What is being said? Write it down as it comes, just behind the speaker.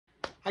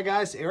Hi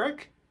guys,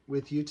 Eric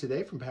with you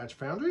today from Patch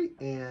Foundry,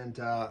 and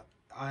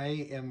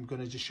I am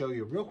going to just show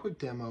you a real quick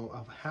demo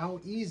of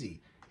how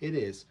easy it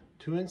is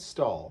to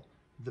install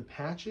the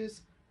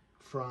patches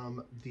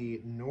from the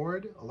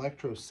Nord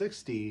Electro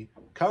 6D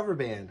cover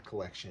band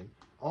collection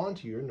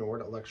onto your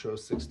Nord Electro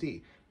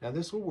 6D. Now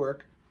this will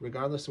work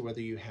regardless of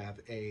whether you have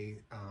a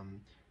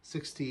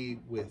 6D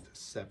with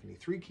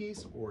 73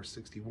 keys or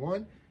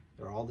 61.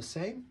 They're all the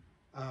same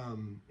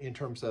in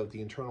terms of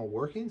the internal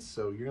workings,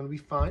 so you're going to be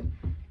fine.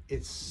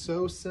 It's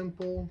so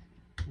simple.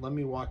 Let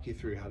me walk you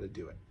through how to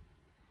do it.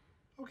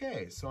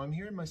 Okay, so I'm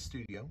here in my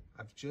studio.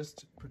 I've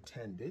just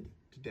pretended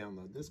to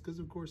download this because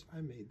of course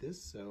I made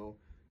this, so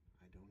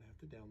I don't have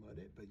to download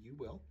it, but you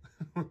will.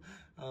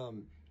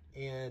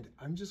 And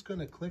I'm just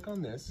going to click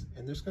on this,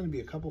 and there's going to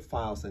be a couple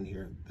files in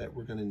here that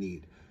we're going to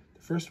need.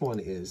 The first one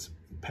is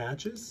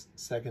patches,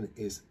 second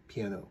is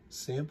piano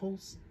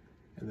samples,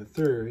 and the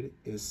third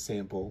is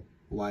sample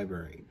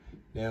library.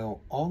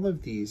 Now, all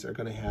of these are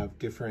going to have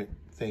different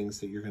things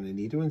that you're going to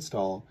need to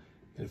install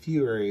in a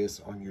few areas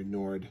on your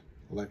Nord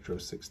Electro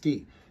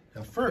 6D.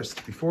 Now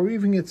first, before we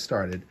even get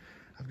started,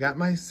 I've got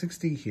my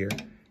 6D here,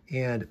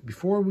 and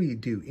before we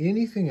do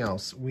anything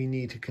else, we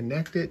need to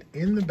connect it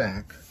in the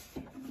back.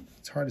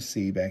 It's hard to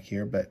see back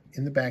here, but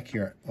in the back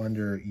here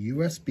under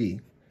USB,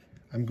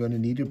 I'm going to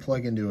need to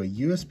plug into a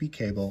USB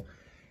cable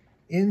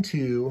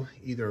into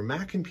either a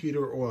Mac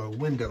computer or a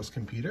Windows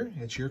computer.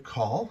 It's your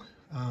call.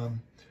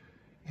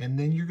 And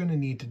then you're going to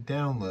need to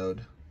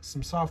download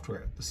some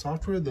software. The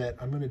software that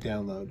I'm going to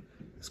download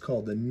is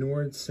called the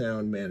Nord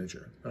Sound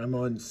Manager. I'm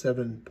on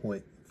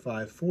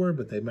 7.54,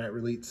 but they might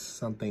release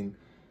something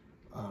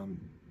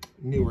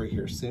newer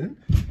here soon.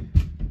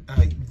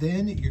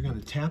 Then you're going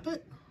to tap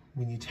it.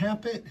 When you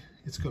tap it,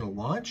 it's going to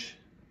launch,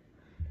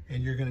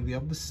 and you're going to be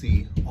able to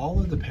see all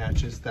of the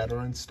patches that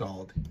are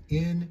installed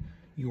in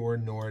your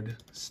Nord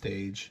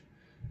stage,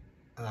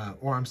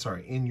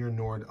 in your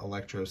Nord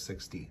Electro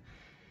 6D.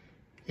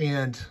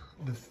 And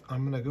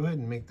I'm going to go ahead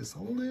and make this a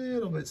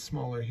little bit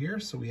smaller here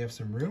so we have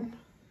some room.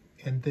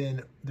 And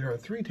then there are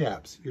three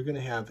tabs. You're going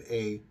to have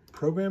a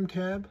program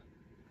tab,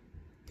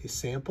 a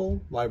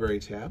sample library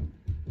tab,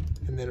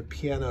 and then a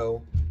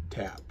piano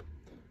tab.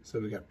 So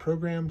we got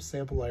program,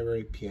 sample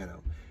library,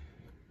 piano.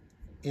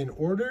 In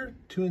order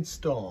to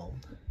install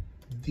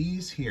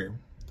these here,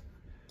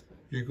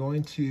 you're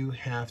going to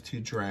have to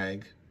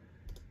drag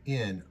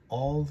in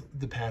all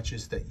the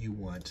patches that you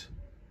want,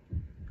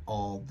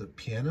 all the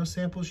piano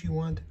samples you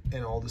want,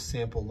 and all the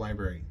sample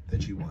library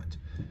that you want,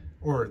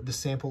 or the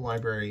sample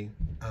library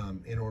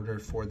in order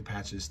for the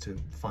patches to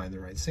find the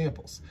right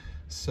samples.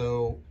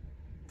 So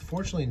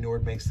fortunately,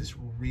 Nord makes this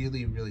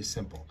really, really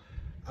simple.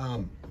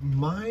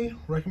 My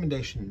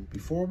recommendation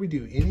before we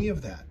do any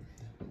of that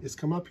is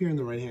come up here in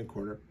the right-hand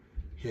corner,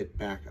 hit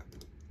backup.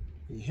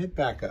 When you hit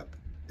backup,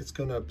 it's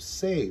going to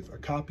save a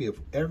copy of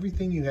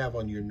everything you have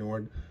on your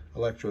Nord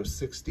Electro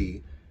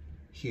 6D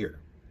here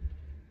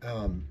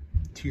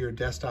to your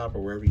desktop or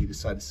wherever you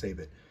decide to save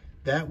it.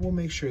 That will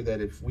make sure that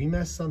if we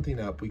mess something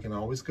up, we can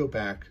always go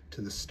back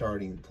to the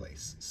starting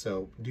place.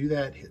 So do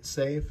that, hit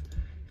save.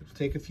 It'll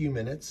take a few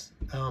minutes.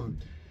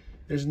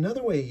 There's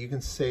another way you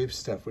can save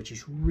stuff, which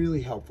is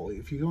really helpful.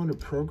 If you go into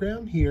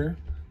program here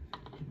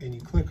and you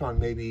click on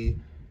maybe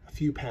a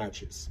few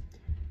patches,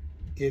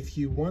 if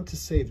you want to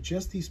save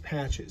just these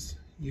patches,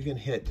 you can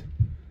hit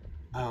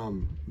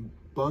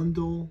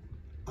bundle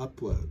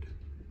upload.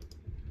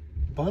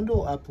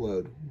 Bundle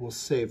upload will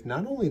save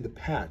not only the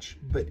patch,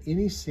 but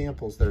any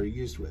samples that are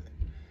used with it.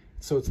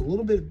 So it's a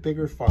little bit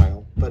bigger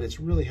file, but it's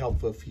really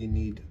helpful if you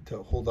need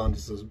to hold on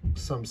to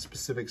some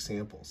specific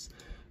samples.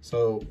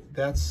 So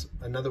that's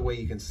another way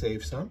you can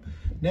save some.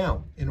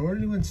 Now, in order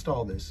to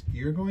install this,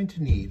 you're going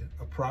to need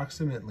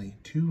approximately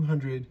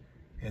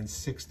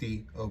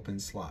 260 open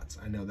slots.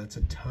 I know that's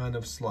a ton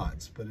of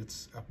slots, but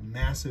it's a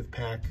massive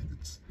pack.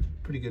 It's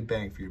pretty good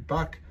bang for your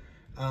buck.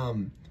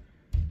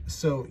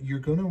 So you're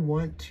going to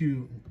want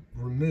to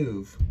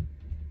remove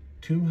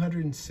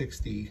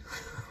 260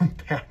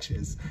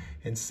 patches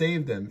and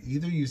save them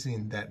either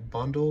using that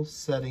bundle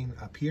setting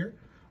up here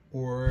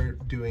or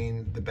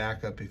doing the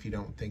backup if you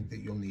don't think that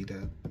you'll need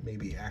to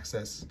maybe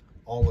access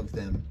all of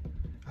them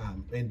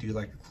and do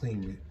like a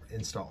clean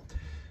install.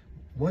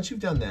 Once you've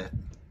done that,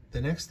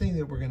 the next thing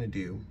that we're going to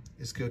do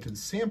is go to the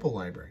sample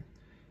library,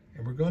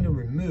 and we're going to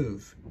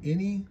remove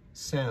any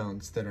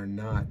sounds that are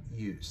not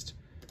used.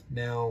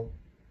 Now,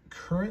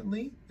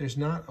 currently, there's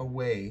not a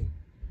way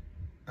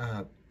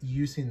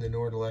using the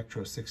Nord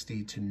Electro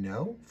 6D to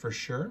know for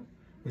sure,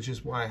 which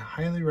is why I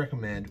highly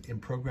recommend in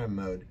program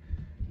mode,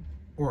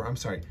 or I'm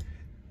sorry,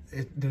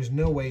 there's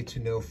no way to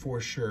know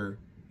for sure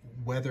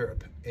whether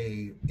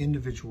a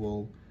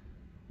individual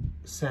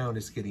sound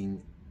is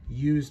getting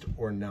used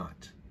or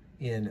not.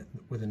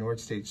 With a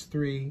Nord Stage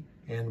 3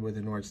 and with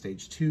a Nord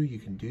Stage 2, you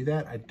can do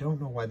that. I don't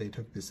know why they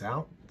took this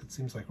out. That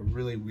seems like a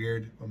really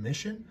weird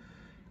omission.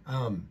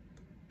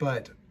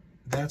 But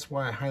that's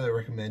why I highly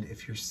recommend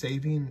if you're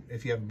saving,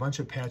 if you have a bunch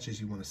of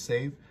patches you want to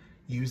save,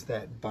 use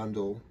that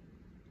bundle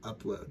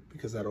upload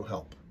because that'll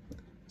help.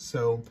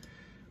 So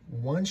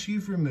Once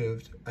you've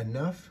removed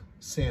enough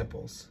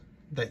samples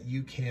that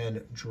you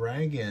can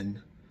drag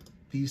in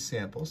these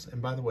samples, and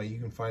by the way, you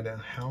can find out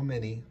how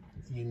many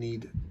you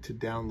need to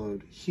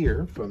download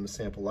here from the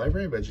sample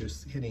library by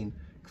just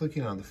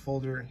clicking on the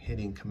folder,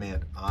 hitting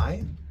Command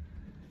I,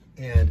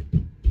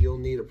 and you'll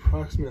need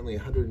approximately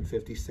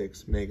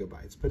 156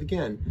 megabytes. But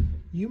again,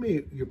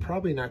 you're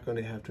probably not going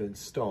to have to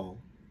install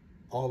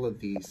all of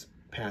these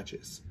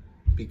patches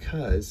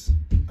because,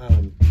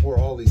 or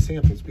all these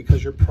samples,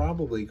 because you're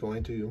probably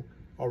going to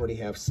already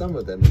have some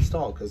of them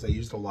installed because I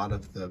used a lot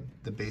of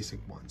the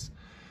basic ones.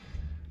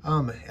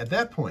 At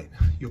that point,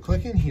 you'll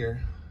click in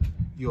here,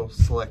 you'll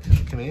select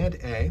Command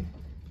A,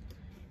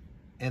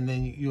 and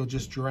then you'll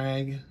just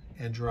drag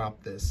and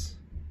drop this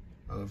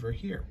over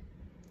here.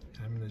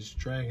 I'm going to just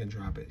drag and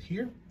drop it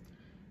here.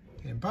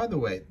 And by the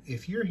way,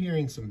 if you're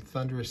hearing some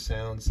thunderous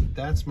sounds,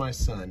 that's my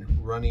son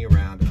running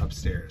around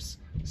upstairs.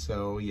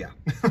 So yeah,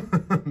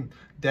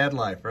 dad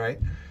life, right?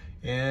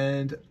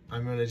 And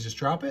I'm going to just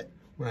drop it.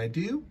 When I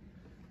do,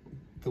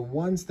 the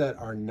ones that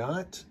are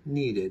not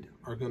needed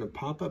are going to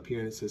pop up here,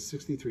 and it says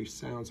 63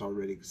 sounds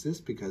already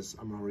exist because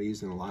I'm already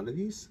using a lot of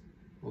these.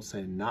 We'll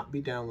say not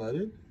be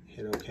downloaded,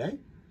 hit OK.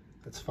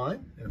 That's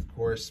fine. And of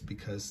course,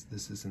 because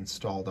this is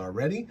installed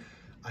already,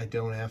 I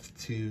don't have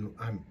to,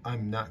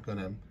 I'm not going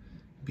to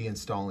be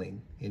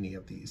installing any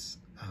of these.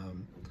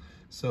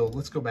 So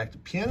let's go back to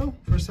piano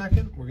for a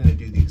second. We're going to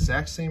do the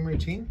exact same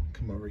routine.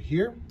 Come over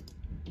here,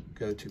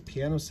 go to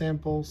piano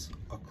samples.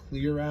 I'll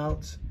clear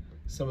out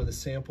some of the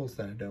samples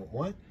that I don't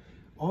want.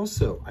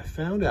 Also, I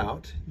found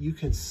out you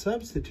can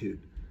substitute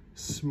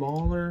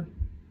smaller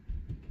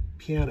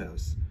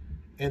pianos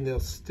and they'll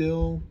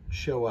still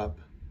show up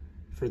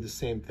for the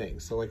same thing.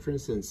 So like for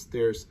instance,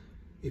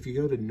 if you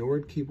go to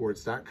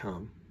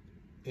nordkeyboards.com,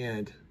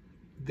 and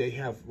they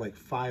have like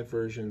 5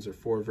 versions or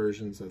 4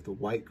 versions of the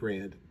white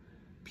grand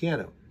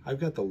piano. I've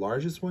got the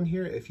largest one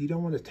here. If you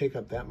don't want to take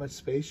up that much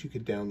space, you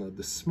could download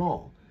the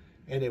small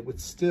and it would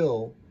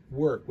still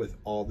work with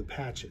all the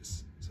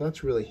patches. So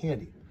that's really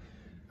handy.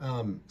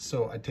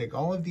 So I take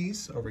all of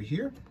these over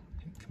here,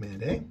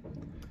 Command A,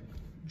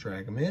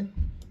 drag them in,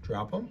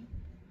 drop them,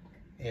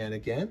 and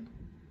again,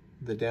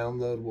 the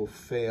download will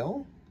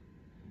fail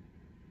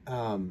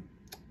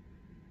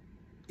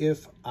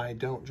if I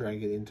don't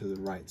drag it into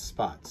the right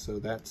spot. So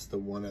that's the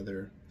one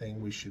other thing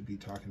we should be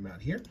talking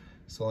about here.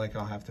 So like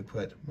I'll have to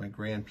put my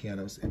grand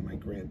pianos in my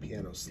grand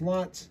piano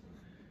slot,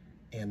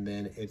 and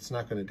then it's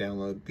not going to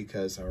download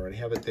because I already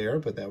have it there,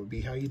 but that would be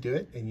how you do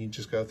it. And you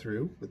just go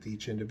through with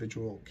each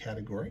individual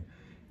category.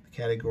 The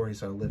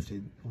categories are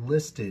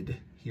listed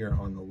here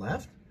on the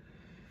left.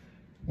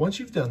 Once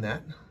you've done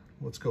that,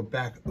 let's go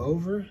back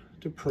over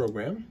to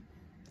Program.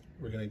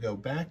 We're going to go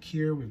back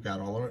here. We've got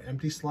all our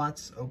empty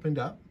slots opened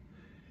up,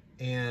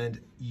 and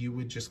you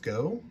would just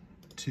go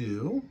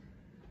to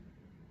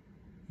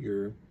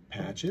your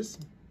patches,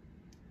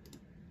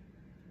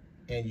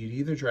 and you'd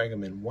either drag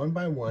them in one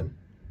by one,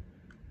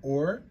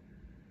 or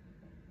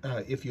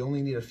if you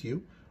only need a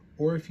few,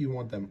 or if you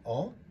want them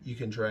all, you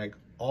can drag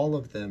all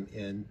of them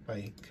in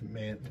by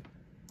Command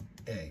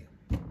A,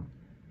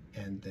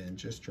 and then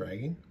just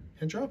dragging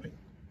and dropping.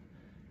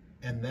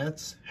 And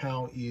that's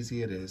how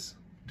easy it is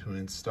to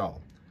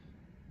install.